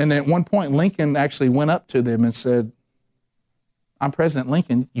 And at one point, Lincoln actually went up to them and said, I'm President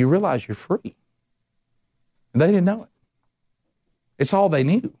Lincoln, you realize you're free. And they didn't know it. It's all they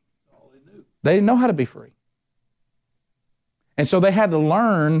knew. They didn't know how to be free. And so they had to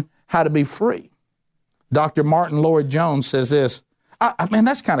learn how to be free. Dr. Martin Lloyd-Jones says this. Man,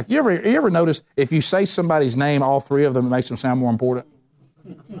 that's kind of, you ever notice if you say somebody's name, all three of them, it makes them sound more important?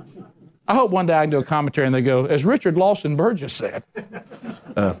 I hope one day I can do a commentary and they go, as Richard Lawson Burgess said.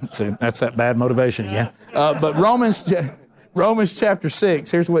 See, that's that bad motivation again. But Romans chapter 6,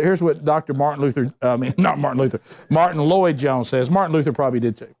 here's what Dr. Martin Lloyd-Jones says. Martin Luther probably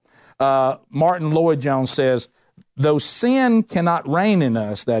did too. Martin Lloyd-Jones says, though sin cannot reign in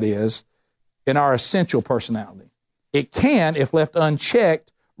us, that is, in our essential personality, it can, if left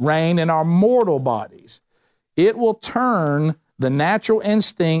unchecked, reign in our mortal bodies. It will turn the natural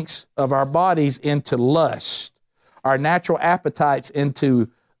instincts of our bodies into lust, our natural appetites into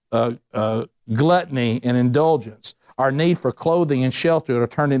gluttony and indulgence, our need for clothing and shelter to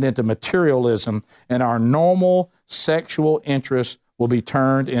turn it into materialism, and our normal sexual interests will be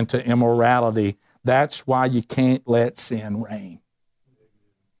turned into immorality That's why you can't let sin reign.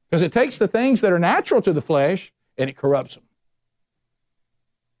 Because it takes the things that are natural to the flesh and it corrupts them.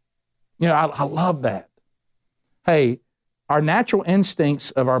 You know, I love that. Hey, our natural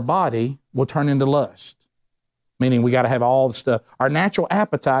instincts of our body will turn into lust, meaning we got to have all the stuff. Our natural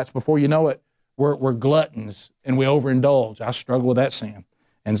appetites, before you know it, we're gluttons and we overindulge. I struggle with that sin.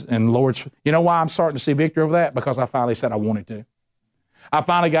 And Lord's, you know why I'm starting to see victory over that? Because I finally said I wanted to. I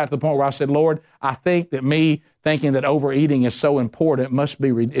finally got to the point where I said, Lord, I think that me thinking that overeating is so important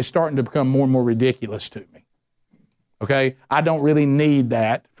it's starting to become more and more ridiculous to me. Okay? I don't really need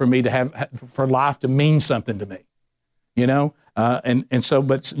that for me to for life to mean something to me. You know?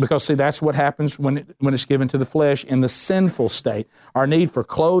 But because see, that's what happens when it's given to the flesh in the sinful state. Our need for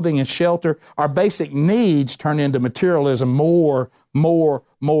clothing and shelter, our basic needs turn into materialism more,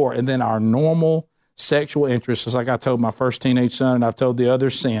 and then our normal sexual interests, just like I told my first teenage son and I've told the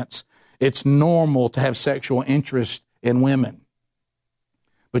others since, it's normal to have sexual interest in women.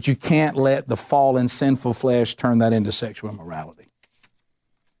 But you can't let the fallen sinful flesh turn that into sexual immorality.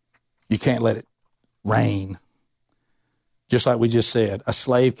 You can't let it reign. Just like we just said, a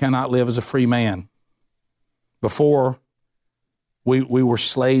slave cannot live as a free man. Before, we were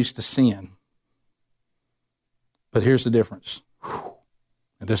slaves to sin. But here's the difference.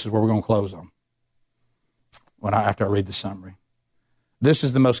 And this is where we're going to close on after I read the summary. This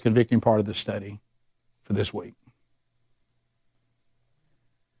is the most convicting part of the study for this week.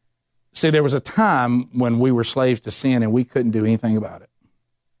 See, there was a time when we were slaves to sin and we couldn't do anything about it.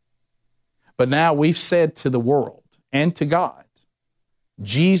 But now we've said to the world and to God,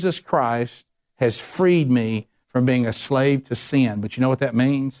 Jesus Christ has freed me from being a slave to sin. But you know what that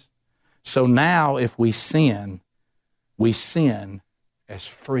means? So now if we sin as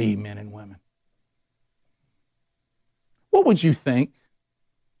free men and women. What would you think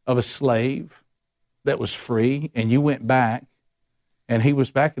of a slave that was free and you went back and he or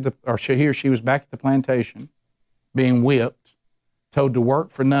she was back at the plantation being whipped, told to work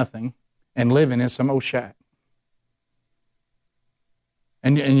for nothing and living in some old shack?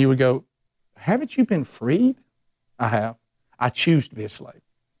 And you would go, haven't you been freed? I have. I choose to be a slave.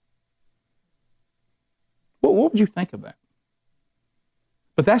 What would you think of that?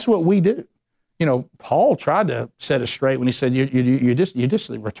 But that's what we do. You know, Paul tried to set us straight when he said, you're just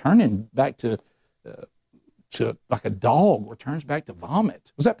returning back to like a dog returns back to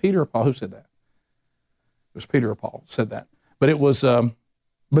vomit. Was that Peter or Paul who said that? It was Peter or Paul said that. But it was,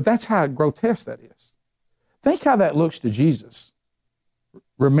 but that's how grotesque that is. Think how that looks to Jesus,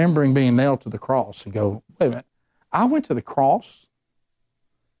 remembering being nailed to the cross and go, wait a minute, I went to the cross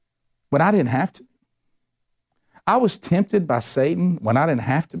when I didn't have to. I was tempted by Satan when I didn't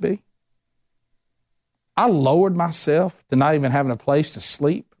have to be. I lowered myself to not even having a place to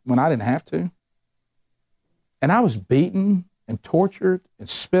sleep when I didn't have to. And I was beaten and tortured and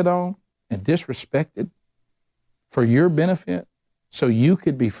spit on and disrespected for your benefit so you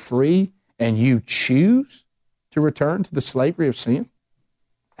could be free and you choose to return to the slavery of sin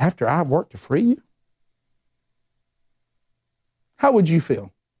after I worked to free you? How would you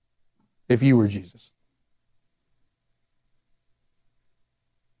feel if you were Jesus?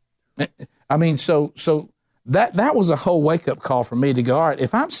 I mean, so that was a whole wake-up call for me to go, all right,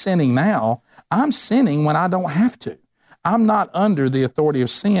 if I'm sinning now, I'm sinning when I don't have to. I'm not under the authority of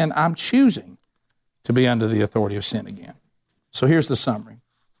sin. I'm choosing to be under the authority of sin again. So here's the summary,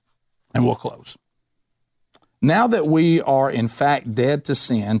 and we'll close. Now that we are in fact dead to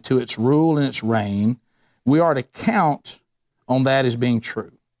sin, to its rule and its reign, we are to count on that as being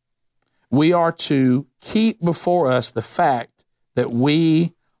true. We are to keep before us the fact that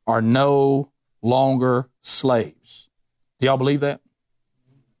we are no longer slaves. Do y'all believe that?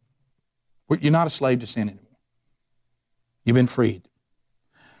 You're not a slave to sin anymore. You've been freed.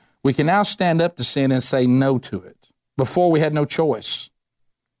 We can now stand up to sin and say no to it. Before we had no choice.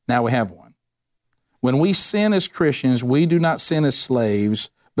 Now we have one. When we sin as Christians, we do not sin as slaves,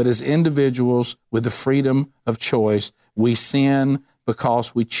 but as individuals with the freedom of choice. We sin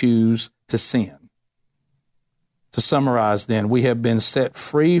because we choose to sin. To summarize then, we have been set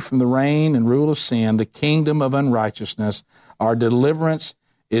free from the reign and rule of sin, the kingdom of unrighteousness. Our deliverance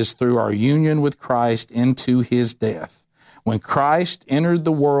is through our union with Christ into His death. When Christ entered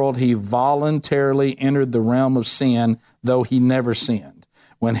the world, He voluntarily entered the realm of sin, though He never sinned.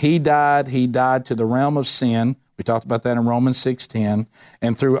 When He died to the realm of sin. We talked about that in Romans 6:10.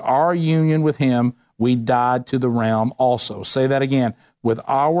 And through our union with Him, we died to the realm also. Say that again. With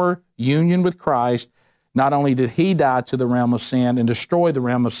our union with Christ, not only did He die to the realm of sin and destroy the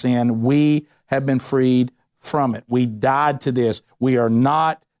realm of sin, we have been freed from it. We died to this. We are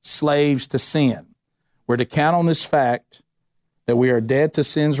not slaves to sin. We're to count on this fact that we are dead to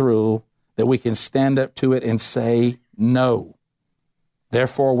sin's rule, that we can stand up to it and say no.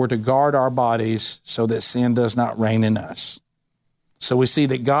 Therefore, we're to guard our bodies so that sin does not reign in us. So we see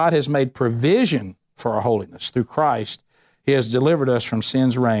that God has made provision for our holiness. Through Christ, He has delivered us from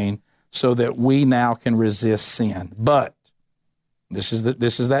sin's reign so that we now can resist sin. But, this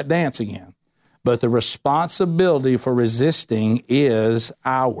is that dance again, but the responsibility for resisting is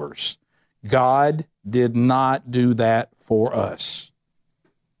ours. God did not do that for us.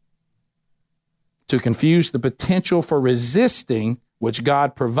 To confuse the potential for resisting, which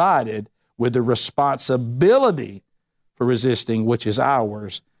God provided, with the responsibility for resisting, which is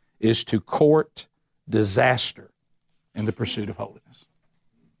ours, is to court disaster in the pursuit of holiness.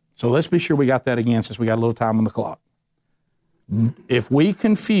 So let's be sure we got that again, since we got a little time on the clock. If we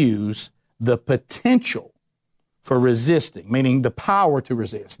confuse the potential for resisting, meaning the power to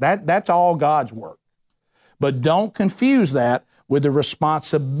resist, that's all God's work. But don't confuse that with the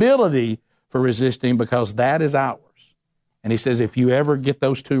responsibility for resisting, because that is ours. And He says, if you ever get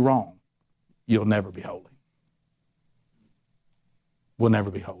those two wrong, you'll never be holy. We'll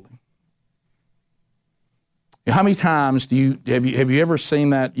never be holy. How many times have you ever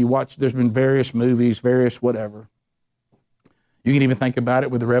seen that? You watch, there's been various movies, various whatever. You can even think about it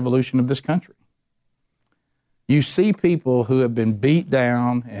with the revolution of this country. You see people who have been beat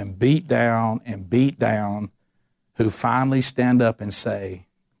down and beat down and beat down, who finally stand up and say,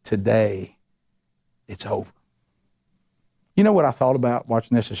 today, it's over. You know what I thought about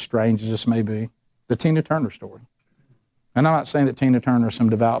watching this, as strange as this may be? The Tina Turner story. And I'm not saying that Tina Turner is some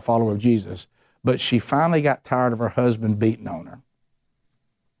devout follower of Jesus, but she finally got tired of her husband beating on her.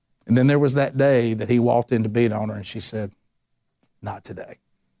 And then there was that day that he walked in to beat on her, and she said, not today.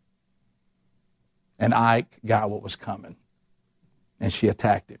 And Ike got what was coming, and she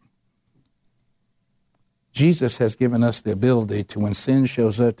attacked him. Jesus has given us the ability to, when sin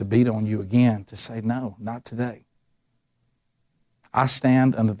shows up to beat on you again, to say, no, not today. I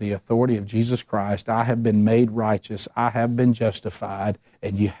stand under the authority of Jesus Christ. I have been made righteous. I have been justified,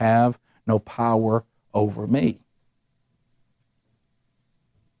 and you have no power over me.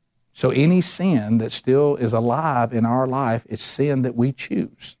 So any sin that still is alive in our life is sin that we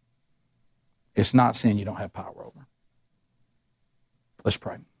choose. It's not sin you don't have power over. Let's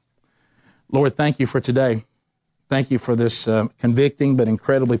pray. Lord, thank you for today. Thank you for this convicting but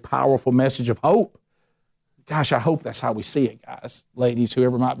incredibly powerful message of hope. Gosh, I hope that's how we see it, guys, ladies,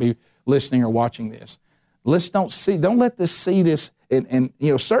 whoever might be listening or watching this. Don't let this see this, and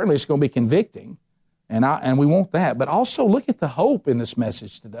certainly it's going to be convicting, and we want that, but also look at the hope in this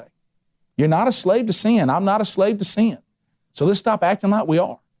message today. You're not a slave to sin. I'm not a slave to sin. So let's stop acting like we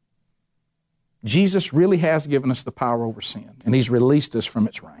are. Jesus really has given us the power over sin, and He's released us from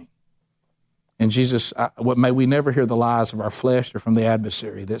its reign. And Jesus, may we never hear the lies of our flesh or from the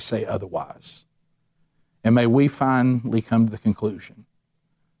adversary that say otherwise. And may we finally come to the conclusion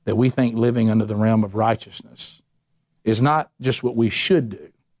that we think living under the realm of righteousness is not just what we should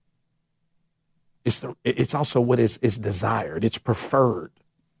do. It's also what is desired. It's preferred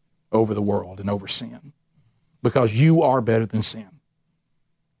over the world and over sin, because you are better than sin.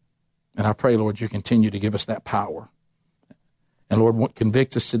 And I pray, Lord, you continue to give us that power. And Lord,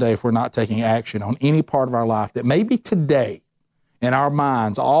 convict us today if we're not taking action on any part of our life that maybe today, in our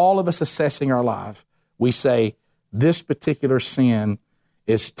minds, all of us assessing our life, we say, this particular sin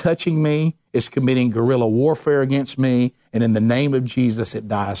is touching me, is committing guerrilla warfare against me, and in the name of Jesus, it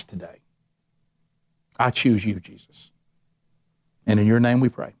dies today. I choose you, Jesus. And in your name we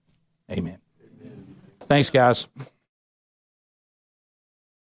pray. Amen. Thanks, guys.